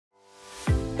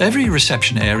Every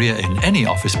reception area in any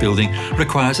office building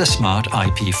requires a smart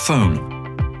IP phone.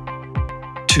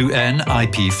 2N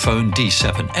IP Phone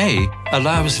D7A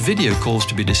allows video calls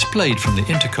to be displayed from the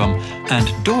intercom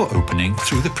and door opening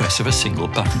through the press of a single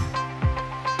button.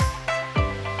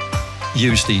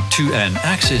 Use the 2N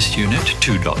Access Unit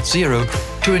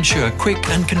 2.0 to ensure quick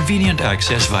and convenient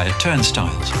access via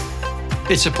turnstiles.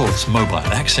 It supports mobile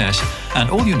access, and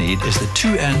all you need is the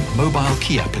 2N mobile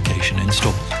key application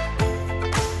installed.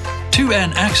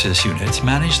 2N access units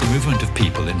manage the movement of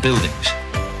people in buildings.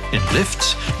 In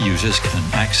lifts, users can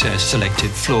access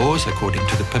selected floors according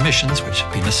to the permissions which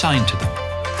have been assigned to them.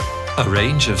 A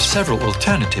range of several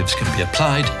alternatives can be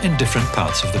applied in different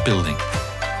parts of the building.